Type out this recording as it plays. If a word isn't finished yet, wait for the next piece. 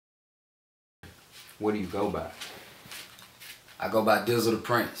What do you go by? I go by Dizzle the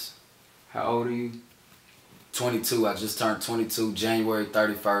Prince. How old are you? 22. I just turned 22 January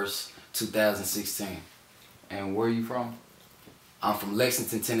 31st, 2016. And where are you from? I'm from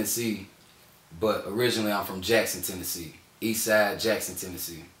Lexington, Tennessee, but originally I'm from Jackson, Tennessee. East Side, Jackson,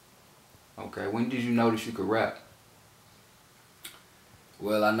 Tennessee. Okay, when did you notice you could rap?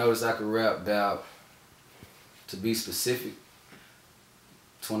 Well, I noticed I could rap about, to be specific,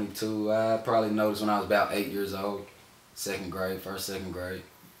 22. I probably noticed when I was about 8 years old. Second grade, second grade.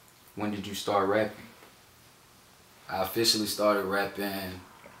 When did you start rapping? I officially started rapping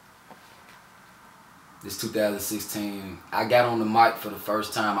this 2016. I got on the mic for the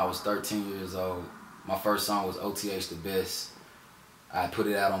first time. I was 13 years old. My first song was OTH the Best. I put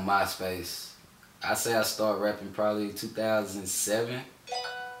it out on MySpace. I say I started rapping probably 2007.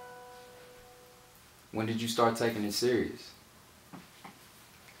 When did you start taking it serious?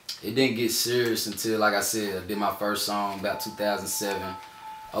 It didn't get serious until, like I said, I did my first song about 2007,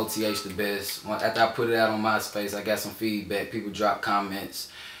 OTH the Best. After I put it out on MySpace, I got some feedback. People drop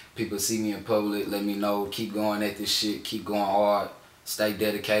comments. People see me in public, let me know, keep going at this shit, keep going hard, stay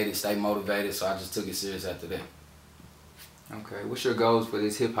dedicated, stay motivated. So I just took it serious after that. Okay, what's your goals for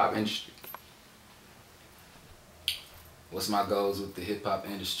this hip-hop industry? What's my goals with the hip-hop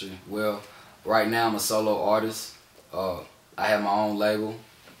industry? Well, right now I'm a solo artist. I have my own label,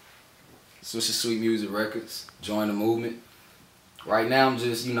 Swisher Sweet Music Records. Join the movement. Right now I'm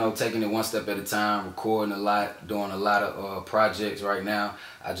just, taking it one step at a time, recording a lot, doing a lot of projects right now.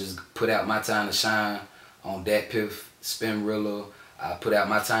 I just put out My Time to Shine on Dat Piff, Spinrilla. I put out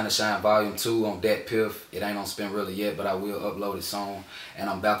My Time to Shine Volume 2 on Dat Piff. It ain't on Spinrilla yet, but I will upload it soon. And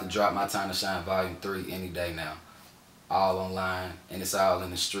I'm about to drop My Time to Shine Volume 3 any day now. All online, and it's all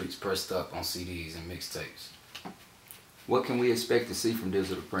in the streets, pressed up on CDs and mixtapes. What can we expect to see from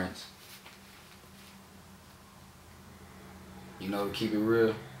Dizzle the Prince? To keep it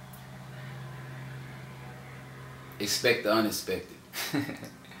real, expect the unexpected.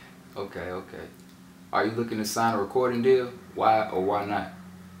 Okay. Are you looking to sign a recording deal? Why or why not?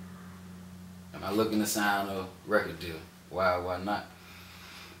 Am I looking to sign a record deal? Why or why not?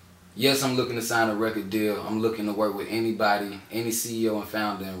 Yes, I'm looking to sign a record deal. I'm looking to work with anybody, any CEO and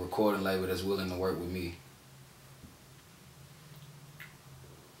founder and recording label that's willing to work with me.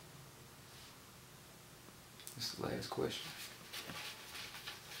 That's the last question.